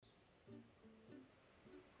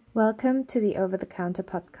Welcome to the Over the Counter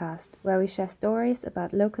podcast, where we share stories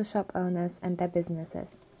about local shop owners and their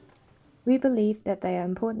businesses. We believe that they are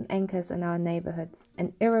important anchors in our neighborhoods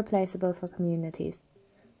and irreplaceable for communities.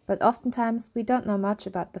 But oftentimes we don't know much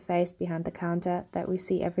about the face behind the counter that we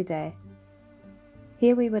see every day.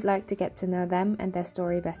 Here we would like to get to know them and their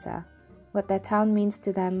story better, what their town means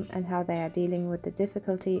to them and how they are dealing with the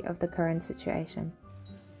difficulty of the current situation.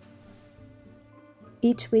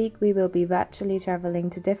 Each week we will be virtually traveling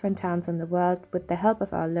to different towns in the world with the help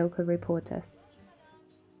of our local reporters.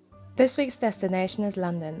 This week's destination is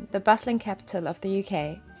London, the bustling capital of the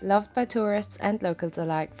UK, loved by tourists and locals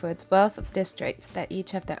alike for its wealth of districts that each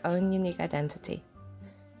have their own unique identity.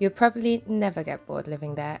 You'll probably never get bored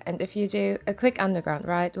living there, and if you do, a quick underground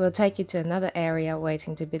ride will take you to another area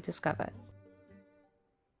waiting to be discovered.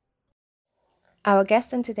 Our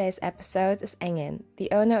guest in today's episode is Engin, the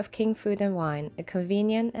owner of King Food and Wine, a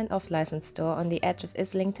convenient and off-license store on the edge of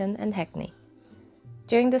Islington and Hackney.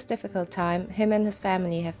 During this difficult time, him and his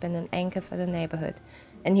family have been an anchor for the neighborhood,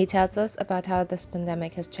 and he tells us about how this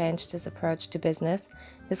pandemic has changed his approach to business,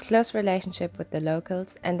 his close relationship with the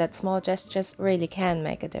locals, and that small gestures really can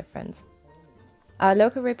make a difference. Our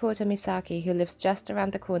local reporter Misaki, who lives just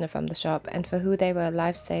around the corner from the shop and for who they were a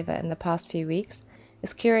lifesaver in the past few weeks,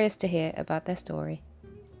 is curious to hear about their story.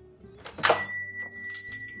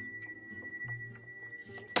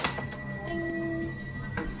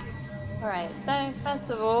 Alright, so first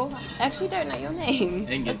of all, I actually don't know your name.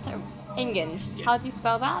 Engin. That's terrible. Engin. Yeah. How do you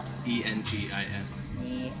spell that? E-N-G-I-N.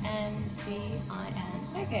 E-N-G-I-N.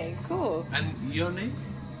 Okay, cool. And your name?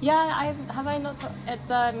 Yeah, have I not? It's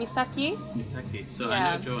Misaki. Misaki. So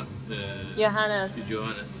Yeah. I know Johannes.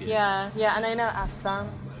 Johannes, yes. Yeah, and I know Hassan.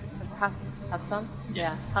 Hassan?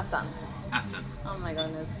 Yeah, Hassan. Hassan. Oh my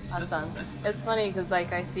goodness, Hassan. That's It's funny because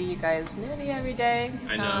I see you guys nearly every day.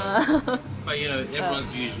 I know. But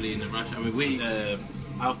everyone's usually in a rush. I mean, we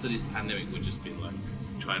after this pandemic, we've just been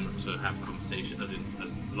trying not to have conversation as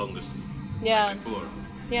long as Yeah. before.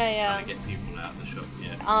 Yeah. Trying to get people out of the shop.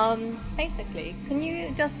 Yeah. Basically, can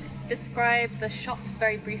you just describe the shop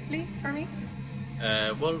very briefly for me?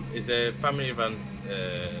 Well, it's a family-run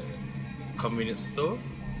convenience store.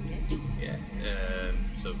 Yeah.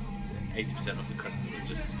 So 80% of the customers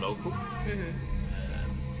just local. Mm-hmm.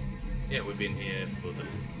 Yeah, we've been here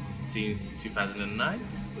since 2009.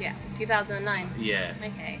 Yeah, 2009. Yeah.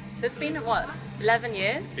 Okay, so it's been what, 11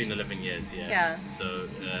 years? It's been 11 years, yeah. Yeah. So,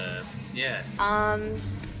 yeah.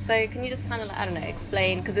 So can you just kind of, I don't know,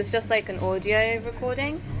 explain, because it's just like an audio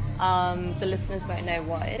recording. The listeners won't know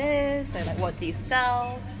what it is. So what do you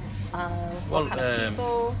sell? What kind of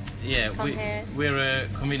people come here? We're a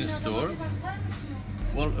convenience store.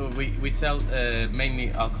 Well, we sell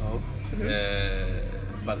mainly alcohol,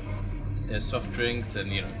 but soft drinks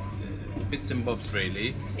and bits and bobs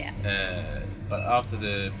really. Yeah. But after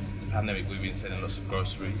the pandemic, we've been selling lots of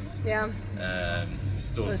groceries. Yeah.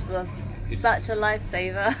 Store. Which was such a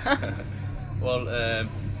lifesaver. Well,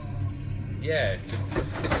 yeah,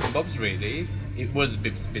 just bits and bobs really. It was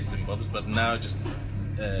bits and bobs, but now just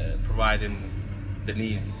providing the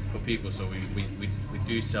needs for people. So we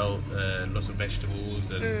do sell lots of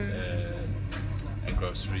vegetables and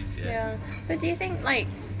groceries. Yeah. So do you think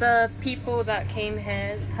the people that came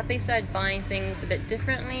here, have they started buying things a bit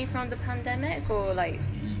differently from the pandemic, or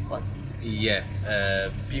what's? Yeah.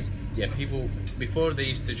 People before they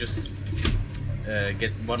used to just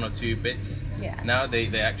get one or two bits. Yeah. Now they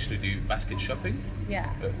actually do basket shopping. Yeah.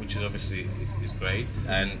 Which is obviously is great,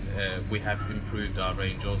 and we have improved our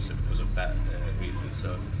range also because of that reason.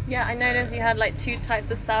 So yeah, I noticed you had 2 types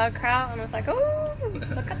of sauerkraut, and I was like, oh,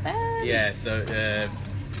 look at that. Yeah. So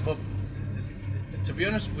well, to be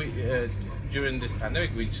honest, we during this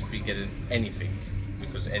pandemic we just been getting anything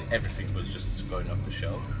because everything was just going off the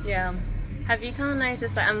shelf. Yeah. Have you kind of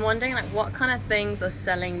noticed I'm wondering what kind of things are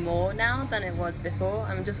selling more now than it was before?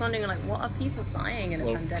 I'm just wondering what are people buying in a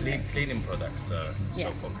pandemic? Cleaning products are Yeah.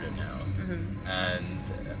 so popular now, and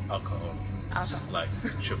alcohol is just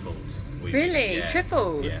tripled. Really? Yeah,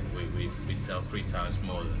 Tripled? Yeah, we sell 3 times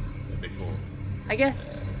more than before. I guess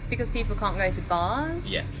because people can't go to bars?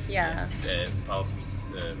 Yeah. Pubs,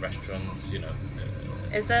 restaurants,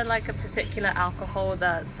 Is there a particular alcohol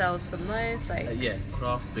that sells the most? Yeah,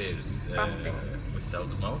 craft beers. Craft beer. We sell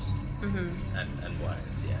the most, and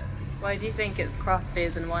wines. Yeah. Why do you think it's craft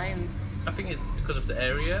beers and wines? I think it's because of the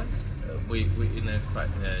area. We in a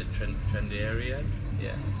quite trendy area.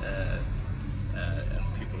 Yeah. And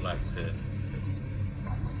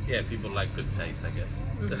people like good taste, I guess.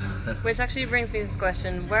 Which actually brings me to this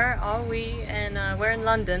question: where are we? And we're in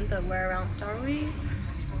London, but whereabouts are we?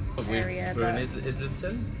 We're in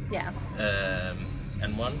Islington. Yeah.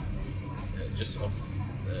 and one, just off.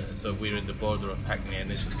 So we're in the border of Hackney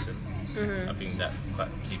and Islington. I think that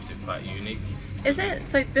keeps it quite unique. Is it?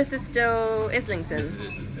 So this is still Islington? This is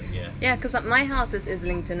Islington, yeah. Yeah, because my house is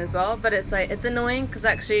Islington as well, but it's like, it's annoying because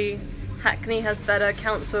actually Hackney has better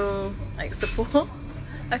council like support,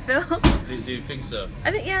 I feel. Do you think so?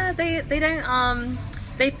 I think, yeah, they don't,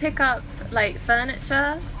 they pick up like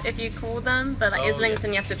furniture if you call them, but like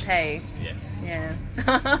Islington yes. You have to pay. Yeah.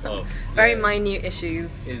 Yeah. Very minute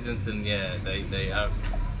issues. Islington, yeah,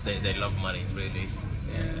 they love money, really.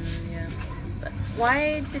 Yeah. But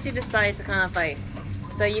why did you decide to kind of like,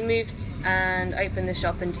 so you moved and opened the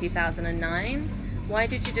shop in 2009. Why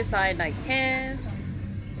did you decide like here,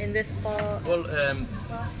 in this spot? Well,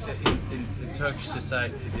 in Turkish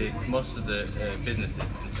society, most of the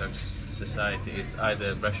businesses in Turkish society is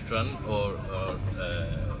either restaurant or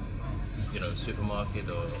supermarket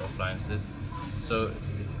or appliances. So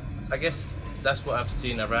I guess that's what I've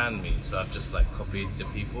seen around me. So I've just like copied the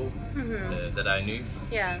people that I knew.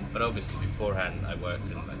 Yeah. But obviously beforehand I worked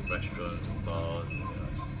in like restaurants and bars,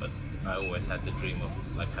 but I always had the dream of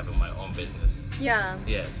like having my own business. Yeah.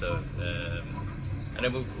 Yeah. So and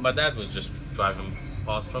then my dad was just driving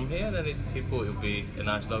past from here, and then he thought it would be a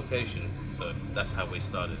nice location. So that's how we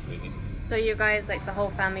started, really. So you guys, like the whole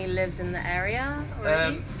family lives in the area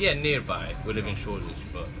already? Yeah, nearby. We live in Shoreditch,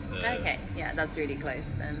 but okay, yeah, that's really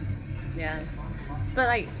close then. Yeah. But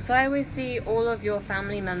like, so I always see all of your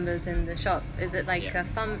family members in the shop. Is it like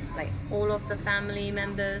like all of the family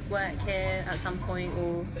members work here at some point,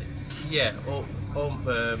 or? Yeah,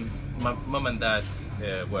 my mum and dad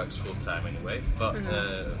works full time anyway. But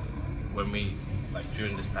when we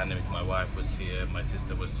during this pandemic, my wife was here, my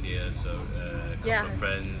sister was here, so a couple of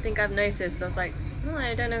friends. I think I've noticed. I was like,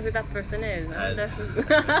 I don't know who that person is. I don't know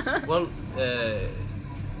who. Well,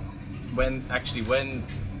 when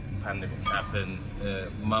pandemic happened,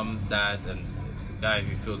 mum, dad, and the guy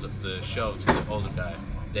who fills up the shelves, the older guy,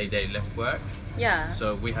 they left work. Yeah.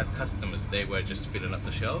 So we had customers. They were just filling up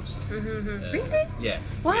the shelves. Really? Yeah.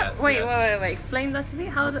 What? Wait. Explain that to me.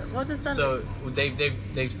 What is that? So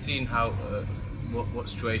they've seen how what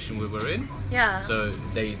situation we were in. Yeah. So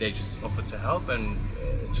they just offered to help and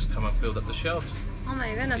just come and filled up the shelves. Oh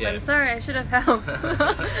my goodness! Yeah. I'm sorry. I should have helped.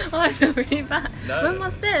 I feel really bad. No. When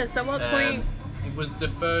was this? At what point? It was the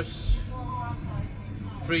first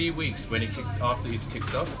 3 weeks when after Easter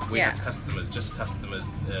kicked off. We had customers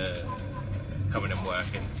coming and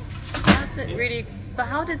working. That's it, really. But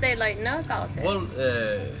how did they know about it? Well,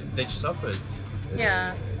 they just offered.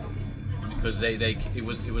 Yeah. Because it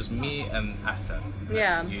was me and Hassan.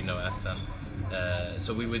 Yeah. You know Hassan.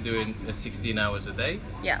 So we were doing 16 hours a day.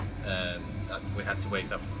 Yeah. We had to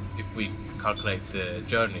wake up. If we calculate the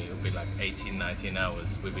journey, it would be like 18, 19 hours.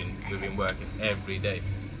 We've been working every day.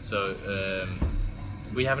 So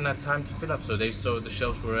we haven't had time to fill up. So they saw the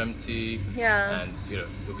shelves were empty. Yeah. And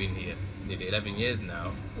we've been here nearly 11 years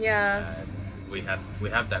now. Yeah. And we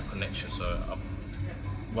have that connection. So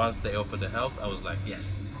once they offered the help, I was like,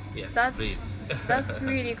 yes, please. That's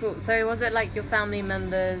really cool. So was it like your family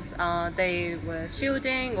members? They were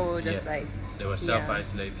shielding or just like? They were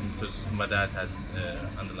self-isolating because my dad has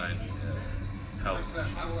underlying health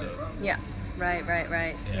issues. So. Yeah.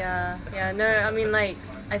 Right. Yeah. No, I mean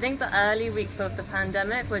I think the early weeks of the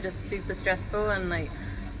pandemic were just super stressful, and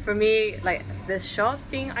for me, this shop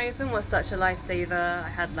being open was such a lifesaver. I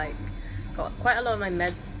had got quite a lot of my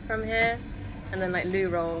meds from here, and then loo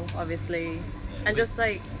roll, obviously, and just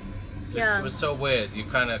It was so weird. You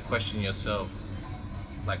kind of question yourself,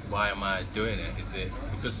 why am I doing it? Is it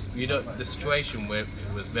because the situation where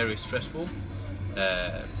it was very stressful,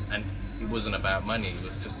 and it wasn't about money. It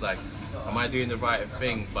was just am I doing the right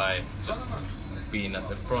thing by just being at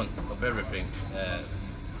the front of everything?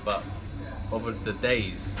 But over the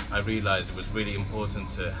days, I realized it was really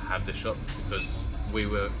important to have the shop because we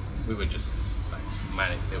were just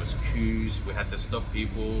manic. There was queues. We had to stop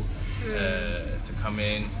people to come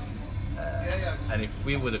in. And if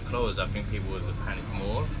we were to close, I think people would have panicked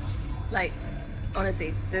more.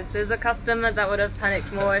 Honestly, this is a customer that would have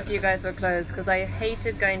panicked more if you guys were closed, because I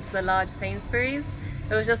hated going to the large Sainsbury's.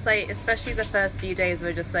 It was just especially the first few days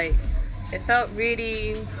were just it felt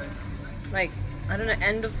really I don't know,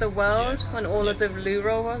 end of the world when all of the loo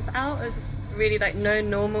roll was out. It was just really no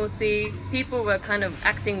normalcy. People were kind of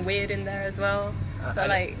acting weird in there as well.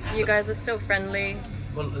 But you guys were still friendly.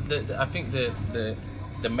 Well, I think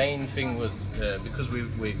the main thing was because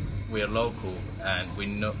we are local and we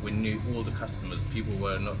knew all the customers. People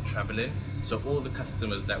were not traveling, so all the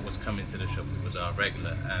customers that was coming to the shop was our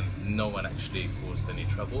regular, and no one actually caused any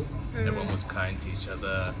trouble. Everyone was kind to each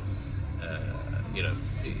other. you know,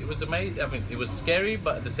 it was amazing. I mean, it was scary,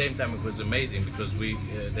 but at the same time it was amazing because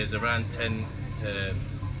there's around 10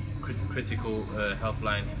 critical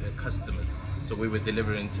Healthline customers, so we were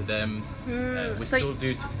delivering to them. We still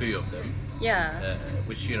do to 3 of them. Yeah.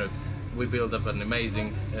 Which, you know, we build up an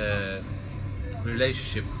amazing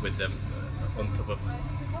relationship with them on top of,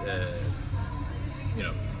 you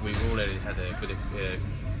know, we've already had a good.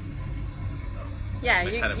 Yeah,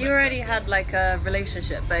 you already had like a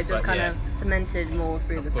relationship, but it just kind of cemented more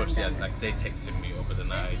through the pandemic. Of course, yeah, like they texted me over the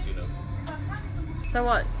night, you know. So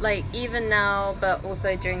what, like even now, but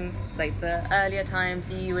also during like the earlier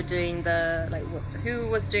times, you were doing the, like, who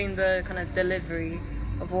was doing the kind of delivery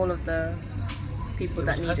of all of the people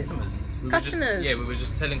that needed? Customers. Customers? We were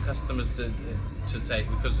just telling customers to say,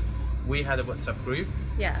 because we had a WhatsApp group.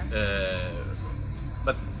 Yeah.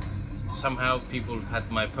 But somehow people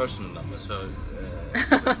had my personal number, so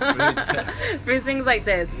through things like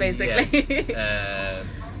this, basically. Yeah.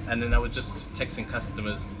 And then I was just texting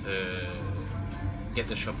customers to get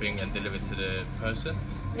the shopping and deliver to the person.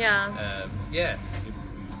 Yeah. Yeah.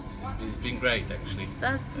 It's been great, actually.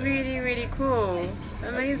 That's really, really cool.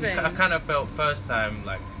 Amazing. I kind of felt first time,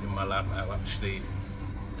 like in my life, I've actually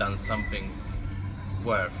done something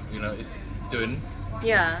worth, you know, it's doing.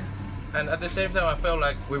 Yeah. And at the same time, I felt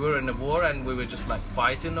like we were in a war and we were just like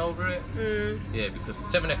fighting over it. Yeah, because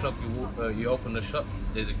 7 o'clock you open the shop,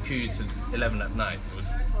 there's a queue till 11 at night. It's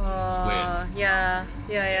weird. Yeah.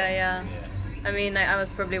 I mean, like, I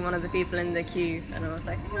was probably one of the people in the queue, and I was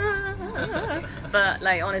like, but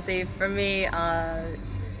like honestly, for me, a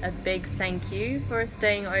big thank you for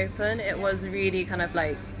staying open. It was really kind of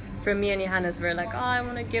like, for me and Johannes, we were like, oh, I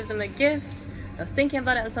want to give them a gift. I was thinking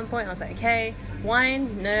about it at some point. I was like, okay,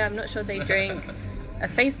 wine? No, I'm not sure they drink. A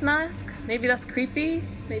face mask? Maybe that's creepy.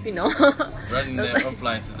 Maybe not. Running their like,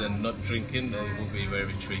 offlines and not drinking, it will be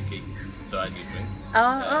very tricky. So I do drink.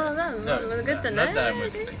 No, good to know. Not that I'm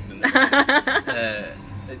expecting that.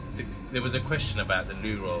 There was a question about the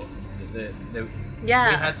loo roll. We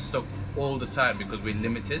had stock all the time because we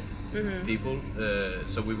limited people,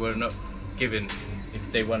 so we were not given, if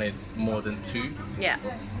they wanted more than 2,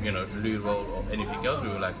 you know, loo roll or anything else, we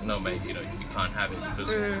were like, no mate, you know, you can't have it, because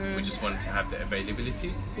we just wanted to have the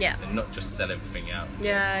availability and not just sell everything out.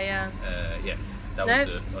 That was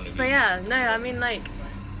the only reason. But I mean, like,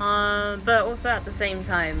 but also at the same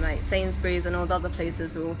time, like Sainsbury's and all the other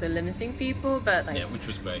places were also limiting people, but like, which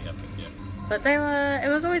was great, I think. But it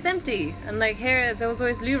was always empty, and like here there was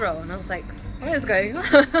always loo roll, and I was like, what is going on?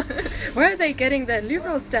 Where are they getting their loo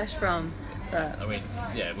roll stash from? I mean,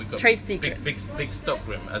 we've got trade secrets. Big stock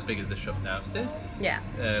room, as big as the shop downstairs. Yeah.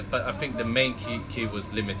 But I think the main key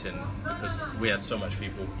was limiting, because we had so much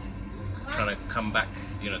people trying to come back,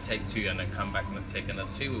 you know, take 2 and then come back and take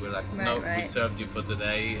another 2. We were like, we served you for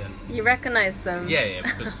today. And you recognized them. Yeah,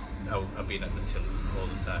 because I've been at the till all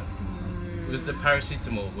the time. It was the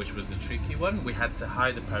paracetamol, which was the tricky one. We had to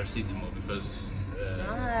hide the paracetamol because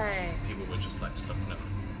people were just like stocking up.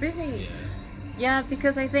 Really? Yeah,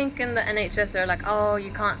 because I think in the NHS they're like, oh,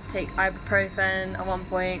 you can't take ibuprofen at one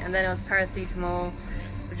point, and then it was paracetamol,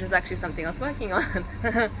 which was actually something I was working on.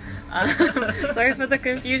 Sorry for the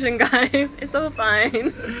confusion, guys. It's all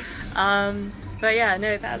fine. But yeah,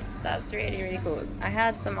 no, that's really, really cool. I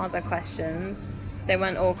had some other questions. They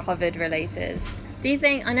weren't all COVID related. Do you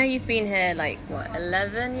think, I know you've been here like,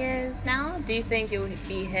 11 years now? Do you think you'll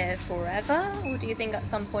be here forever? Or do you think at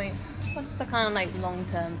some point, what's the kind of like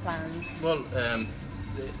long-term plans? Well,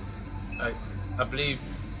 I believe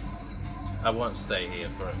I won't stay here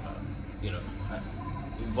forever. You know,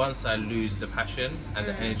 once I lose the passion and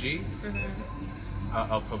the energy,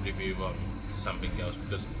 I'll probably move on to something else,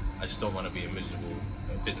 because I just don't want to be a miserable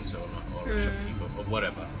business owner or a shopkeeper or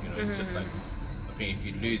whatever. You know, it's just like, I think if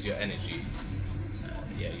you lose your energy,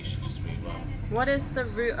 you should just move on. What is the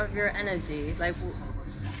root of your energy? Like,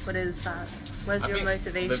 what is that? Where's your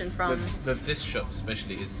motivation from? This shop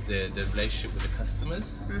especially is the relationship with the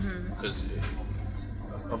customers, because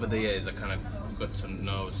over the years I kind of got to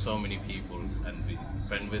know so many people and be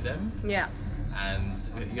friend with them. Yeah. And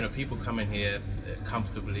you know, people come in here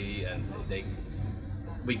comfortably, and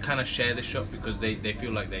we kind of share the shop, because they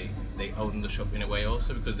feel like they own the shop in a way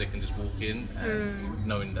also, because they can just walk in and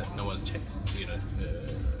knowing that no one's checks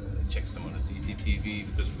them on the CCTV,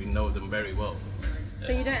 because we know them very well.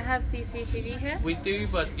 So you don't have CCTV here? We do,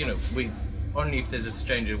 but you know, we only if there's a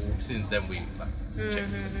stranger who walks in, then we like check.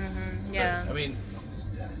 Yeah. But, I mean,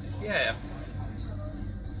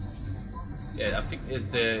 I think it's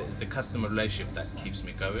the customer relationship that keeps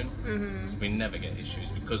me going. We never get issues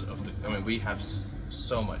because of we have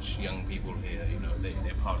so much young people here. You know,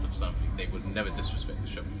 they're part of something. They would never disrespect the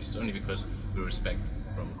shop. It's only because we respect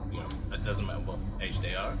from, you know, it doesn't matter what age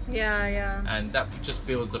they are. Yeah. And that just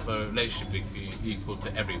builds up a relationship with you equal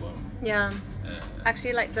to everyone. Yeah.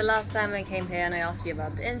 Actually, like the last time I came here and I asked you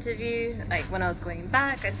about the interview, like when I was going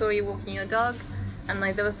back, I saw you walking your dog, and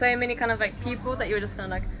like there were so many kind of like people that you were just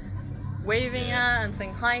kind of like waving at and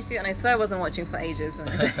saying hi to, and I swear I wasn't watching for ages or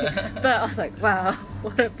anything. But I was like, wow,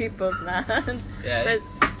 what a people's man. Yeah.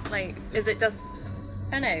 But like, is it just,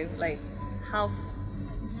 I don't know, like how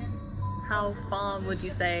far would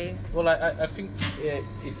you say? Well, I think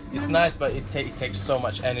it's nice, but it takes so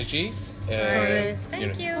much energy. Sorry.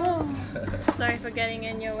 Thank you. Sorry for getting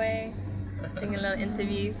in your way. Doing a little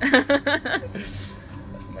interview.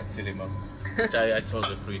 That's my silly mum. I told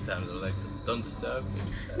her 3 times. I was like, just don't disturb me.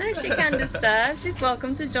 No, she can disturb. She's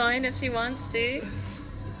welcome to join if she wants to.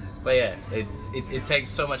 But yeah, it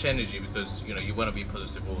takes so much energy because, you know, you want to be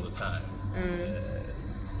positive all the time.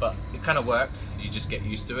 But it kind of works. You just get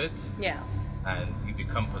used to it. Yeah. And you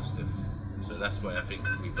become positive. So that's why I think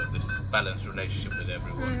we've got this balanced relationship with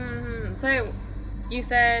everyone. Mm-hmm. So you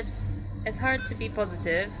said it's hard to be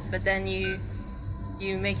positive, but then you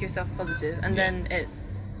make yourself positive, and then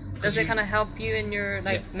does it kind of help you in your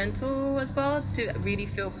mental as well to really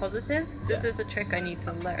feel positive? This is a trick I need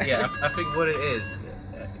to learn. Yeah, I think what it is,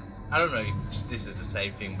 I don't know if this is the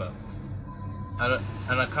same thing, but I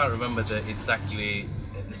can't remember the exactly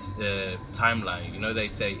timeline. You know, they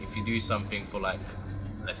say if you do something for like,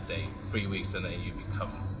 let's say 3 weeks, and then you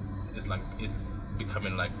become, it's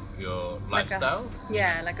becoming like your lifestyle.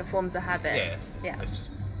 Like a forms a habit. Yeah. It's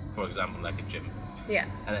just, for example, like a gym. Yeah.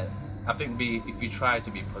 And I think if you try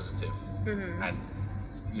to be positive and,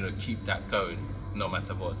 you know, keep that going no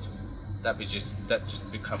matter what, that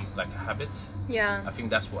just become like a habit. Yeah. I think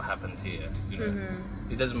that's what happened here. You know,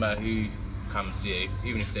 it doesn't matter who comes here,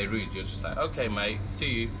 even if they're rude, you're just like, okay, mate, see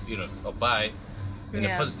you, you know, or bye, in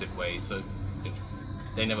a positive way. So you know,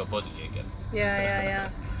 they never bother you again. Yeah.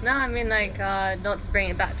 No, I mean, like, not to bring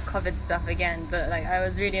it back to COVID stuff again, but like I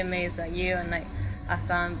was really amazed that you and like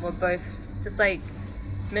Hassan were both just like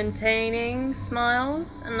maintaining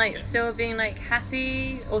smiles and like still being like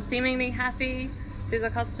happy or seemingly happy to the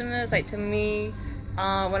customers. Like to me,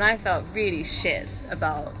 when I felt really shit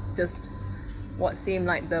about just what seemed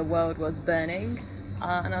like the world was burning,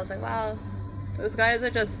 and I was like, wow, those guys are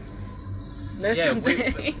just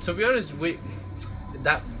to be honest,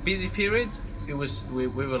 that busy period, we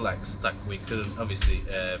were like stuck. We couldn't, obviously,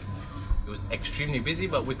 it was extremely busy,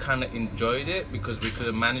 but we kind of enjoyed it because we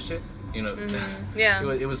couldn't manage it. You know,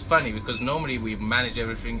 it was funny because normally we manage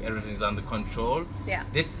everything's under control. Yeah.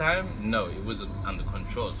 This time, no, it wasn't under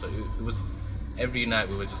control. So it was, every night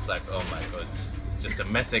we were just like, oh my god, it's just a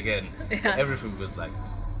mess again. Everything was like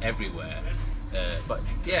everywhere. But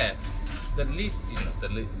yeah, the least, you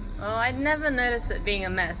know, oh, I'd never noticed it being a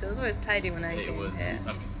mess. It was always tidy when I came here.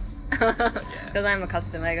 I mean, because I'm a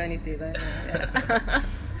customer, I only see that.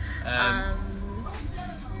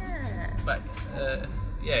 But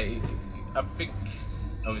I think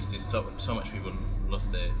obviously so much people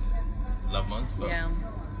lost their loved ones, but it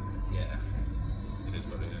is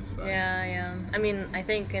what it is. Right? Yeah. I mean, I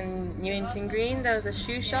think in Newington Green there was a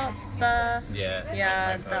shoe shop. I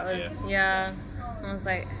was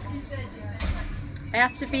like, I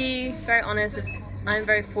have to be very honest. I'm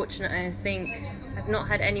very fortunate. I think I've not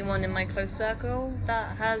had anyone in my close circle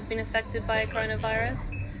that has been affected by coronavirus.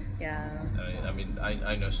 Yeah. I mean,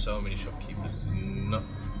 I know so many shopkeepers, not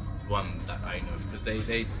one that I know, because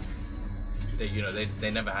they you know,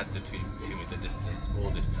 they never had the 2-meter distance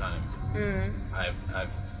all this time.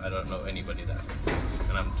 I don't know anybody that,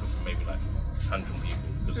 and I'm talking maybe like 100 people,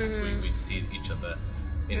 because we see each other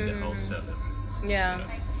in the wholesale. Yeah. You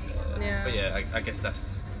know, but yeah, I guess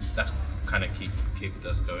that's kind of keep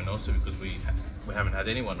us going also, because we haven't had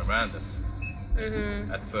anyone around us.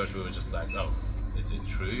 At first we were just like, oh, is it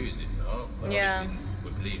true? Is it not? But obviously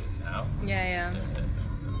we believe it now. Yeah.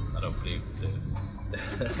 I don't believe the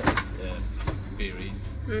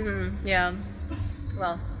theories. Yeah.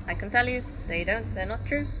 Well, I can tell you, they're not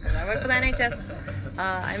true. Because I work for the NHS.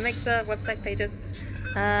 I make the website pages.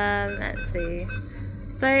 Let's see.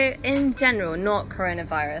 So in general, not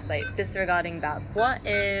coronavirus, like disregarding that, what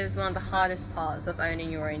is one of the hardest parts of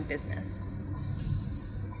owning your own business?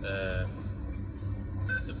 The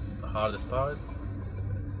hardest part is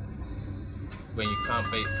when you can't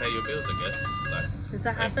pay your bills, I guess. Like, does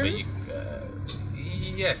that happen?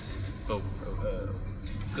 Yes,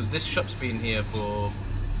 because this shop's been here for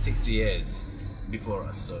 60 years before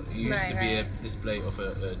us, so it used to be a display of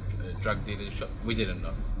a drug dealer shop. We didn't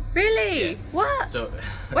know. Really? Yeah. What? So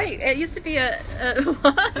wait, it used to be a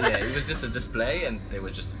what? yeah, it was just a display, and they were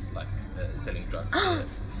just like selling drugs.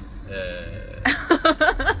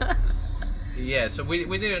 Yeah, so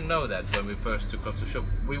we didn't know that when we first took off the shop.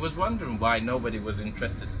 We was wondering why nobody was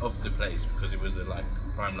interested of the place, because it was a like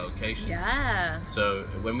prime location. Yeah. So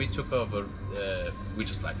when we took over, we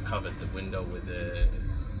just like covered the window with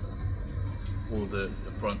all the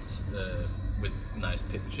fronts with nice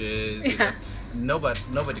pictures. Yeah.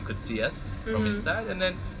 Nobody could see us from inside, and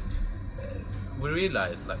then we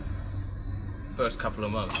realized like first couple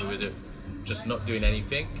of months we were just not doing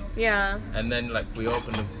anything. Yeah. And then like we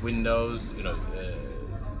opened the windows, you know,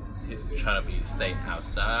 trying to be staying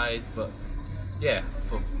outside. But yeah,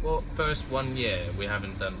 for first 1 year we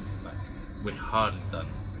haven't done we hardly done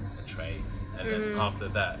a trade, and then after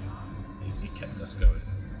that it kept us going.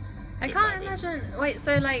 I can't imagine. Wait,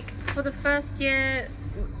 so like for the first year,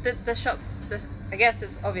 the shop, I guess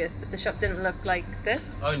it's obvious, but the shop didn't look like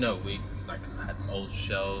this. Oh no, we like had old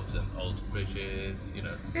shelves and old fridges, you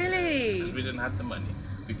know. Really? Because we didn't have the money.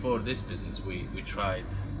 Before this business, we tried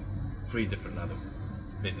 3 different other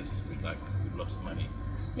businesses. We lost money.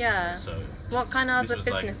 Yeah. So what kind of this other was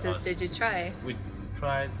like businesses us. did you try? We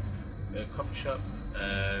tried a coffee shop,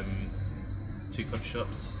 2 coffee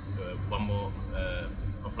shops, one more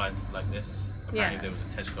offlines like this. Apparently there was a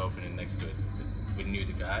Tesco opening next to it. We knew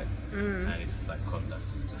the guy, and it's just like conned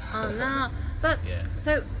us. Oh no! But Yeah.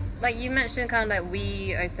 so like you mentioned, kind of like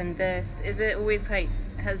we opened this. Is it always like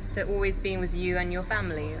has it always been with you and your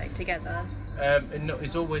family like together? No,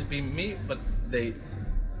 it's always been me, but they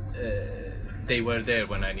were there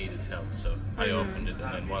when I needed help, so I opened it,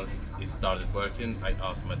 and then once it started working, I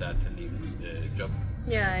asked my dad to leave his job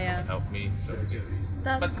Yeah, and yeah. help me. So,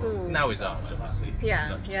 That's but cool. now it's ours, obviously. It's Yeah,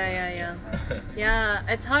 not just yeah. Yeah,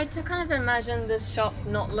 it's hard to kind of imagine this shop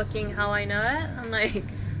not looking how I know it. I'm like,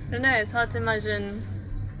 I don't know, it's hard to imagine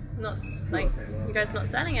not like you guys not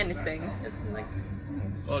selling anything. It's like,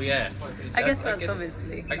 Well, yeah. I guess that's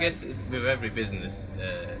obviously. I guess with every business,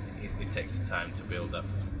 it takes time to build up.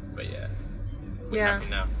 But yeah, we're happy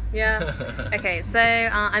now. Yeah. Okay, so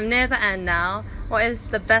I'm near the end now. What is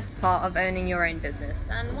the best part of owning your own business,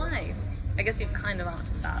 and why? I guess you've kind of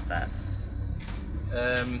answered that, but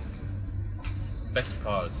Best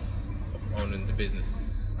part of owning the business.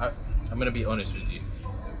 I'm gonna be honest with you.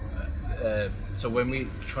 So when we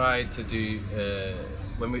tried to do,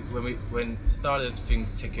 when started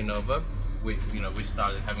things ticking over, we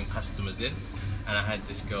started having customers in, and I had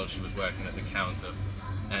this girl. She was working at the counter,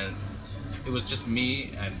 and it was just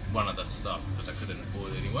me and one other staff because I couldn't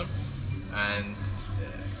afford anyone. And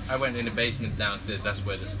I went in the basement downstairs. That's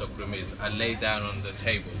where the stock room is. I lay down on the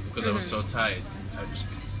table because I was so tired.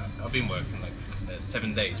 I've been working like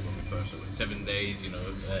 7 days when we first started. 7 days,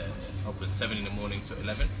 up at 7 in the morning to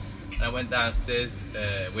 11. And I went downstairs.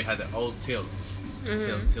 We had an old till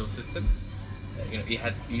system.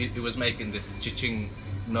 It was making this chiching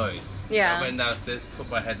noise. Yeah. So I went downstairs, put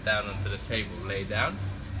my head down onto the table, lay down,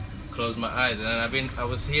 closed my eyes, and then I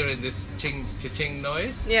was hearing this ching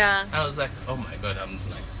noise. yeah. I was like, oh my god, I'm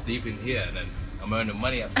like sleeping here, and then I'm earning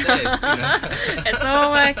money upstairs. It's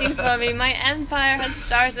all working for me. My empire has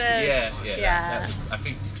started. Yeah. Yeah. That was, I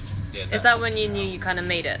think. Yeah. Is that when you knew you kind of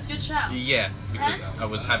made it? Good shout. Yeah, because I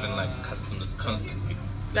was having like customers constantly.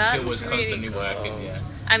 The That's till was really constantly cool. working. Yeah.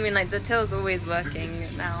 I mean, like the till's always working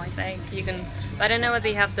now. I think you can. I don't know whether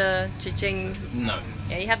you have the cha-ching. No.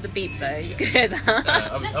 Yeah, you have the beep though. You can hear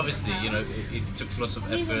that. Obviously, it took lots of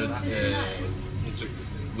effort.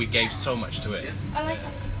 We gave so much to it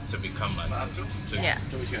to become like this, Yeah.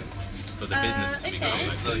 for the business to become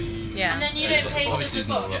like this. Yeah. And then you don't pay for Obviously, the it's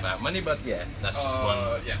not all box. about money, but yeah, that's just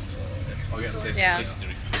one Yeah.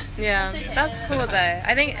 history. Yeah, that's cool though.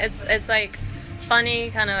 I think it's like funny,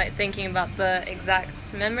 kind of like thinking about the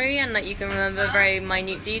exact memory and like you can remember very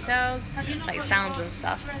minute details, like sounds and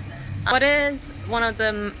stuff. What is one of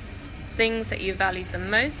the things that you valued the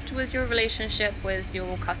most with your relationship with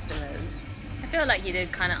your customers? I feel like you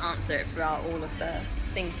did kind of answer it throughout all of the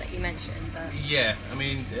things that you mentioned, but Yeah, I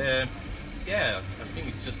mean, I think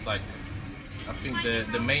it's just like, I think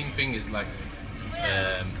the main thing is like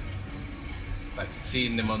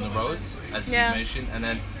seeing them on the road, as Yeah. you mentioned, and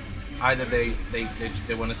then either they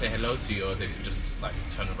want to say hello to you, or they could just like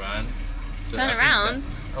turn around. So Turn I think around?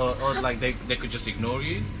 that- or like they could just ignore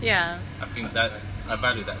you. yeah. I think that I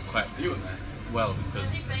value that quite well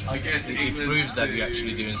because it proves that you're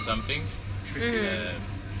actually doing something,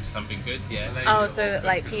 something good. Yeah. Oh, so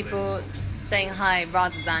like people saying hi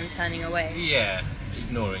rather than turning away. Yeah,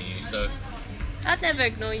 ignoring you. So I'd never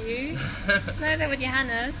ignore you. No, that would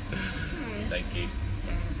Johannes. thank you.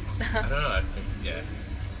 I don't know. I think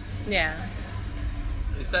Yeah.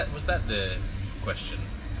 Was that the question?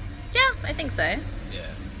 Yeah, I think so. Yeah.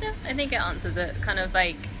 Yeah, I think it answers it. Kind of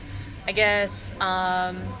like, I guess,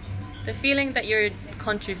 the feeling that you're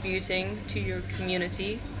contributing to your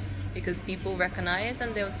community because people recognize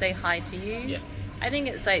and they'll say hi to you. Yeah. I think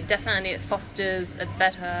it's like definitely it fosters a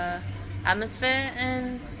better atmosphere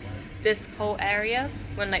in this whole area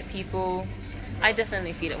when like people, I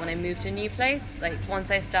definitely feel it when I move to a new place. Like once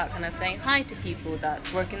I start kind of saying hi to people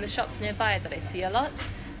that work in the shops nearby that I see a lot,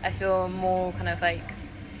 I feel more kind of like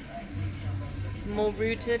more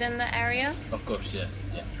rooted in the area. Of course, yeah.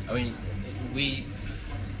 I mean, we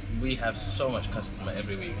have so much customer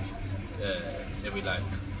every week. Every like,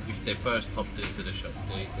 if they first popped into the shop,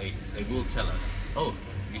 they will tell us, oh,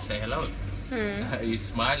 you say hello. Are you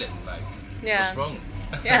smiling? Like, what's wrong?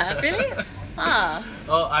 Yeah, really? Ah.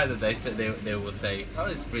 Or either they will say, oh,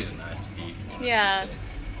 it's really nice of you. You know, Yeah.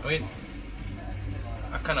 I mean,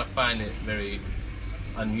 I kind of find it very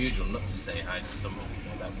unusual not to say hi to someone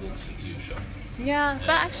that walks into your shop. Yeah, but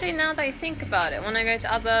actually now that I think about it, when I go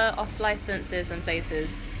to other off licenses and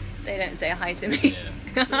places, they don't say hi to me.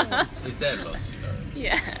 Yeah. So it's their loss, you know.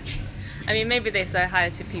 Yeah. I mean, maybe they say hi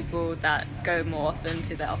to people that go more often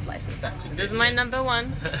to their off license. This is my number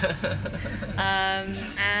one.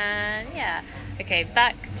 And yeah. Okay,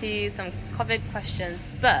 back to some COVID questions.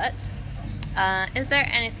 But is there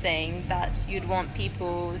anything that you'd want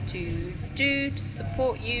people to do to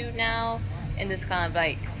support you now in this kind of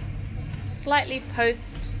like slightly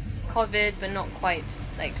post-COVID, but not quite?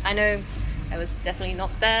 Like, I know I was definitely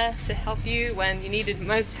not there to help you when you needed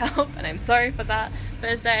most help, and I'm sorry for that.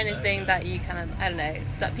 But is there anything that you kind of, I don't know,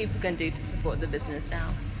 that people can do to support the business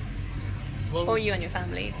now? Well, or you and your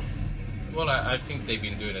family? Well, I think they've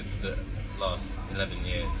been doing it for the last 11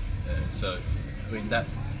 years. So, I mean, that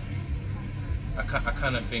I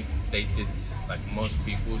kind of think they did, like most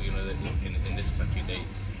people, you know, in this country,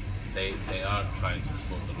 they are trying to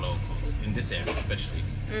support the locals in this area, especially.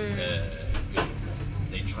 You know,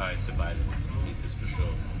 they try to buy the bits and pieces for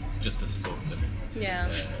sure, just to support them. Yeah.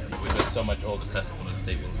 We've got so much older customers,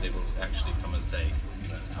 they will actually come and say, you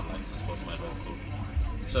know, I'd like to support my local.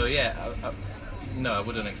 So yeah, I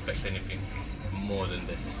wouldn't expect anything more than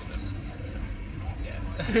this.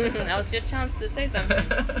 You know. Yeah. That was your chance to say something.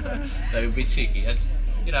 That would be cheeky.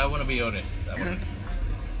 I want to be honest. I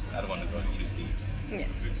don't want to go too deep. Yeah,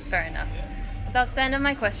 fair enough. Yeah. That's the end of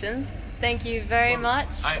my questions. Thank you very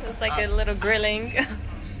much. It was like a little grilling.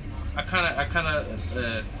 I kind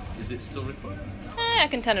of. Is it still recording? I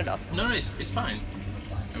can turn it off. No, it's fine.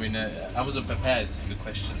 I mean, I wasn't prepared for the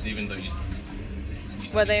questions, even though you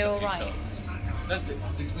were they all right?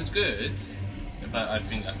 It was good, but I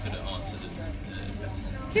think I could have answered it better.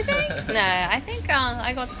 Do you think? No, I think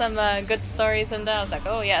I got some good stories in there. I was like,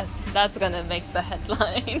 oh yes, that's gonna make the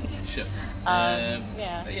headline. Sure.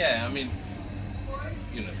 Yeah. But yeah, I mean,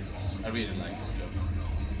 you know, I really like the job.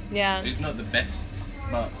 Yeah. It's not the best,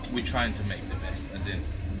 but we're trying to make the best, as in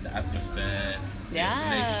the atmosphere, the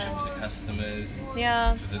relationship with the customers.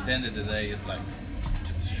 Yeah. Because at the end of the day, it's like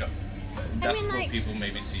just a shop. That's what like, people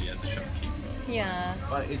maybe see as a shopkeeper. Yeah.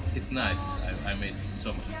 But it's nice. I made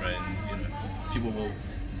so much friends. You know, people will,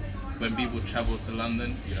 when people travel to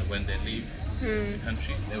London, you know, when they leave the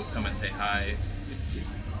country, they will come and say hi.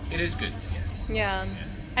 It is good. Yeah.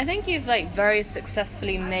 I think you've like very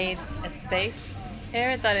successfully made a space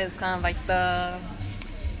here that is kind of like the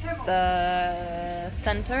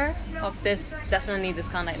center of this, definitely this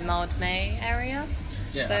kind of like Mount May area.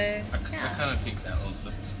 Yeah, so, I kind of think that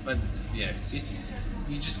also. But yeah,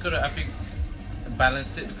 you just gotta, I think,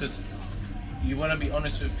 balance it, because you want to be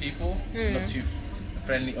honest with people, not too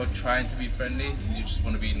friendly or trying to be friendly. You just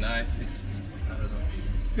want to be nice.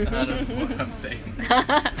 I don't know what I'm saying.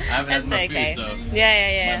 I haven't had my food, so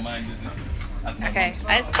yeah. my mind isn't. Okay,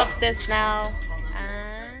 I stop this now.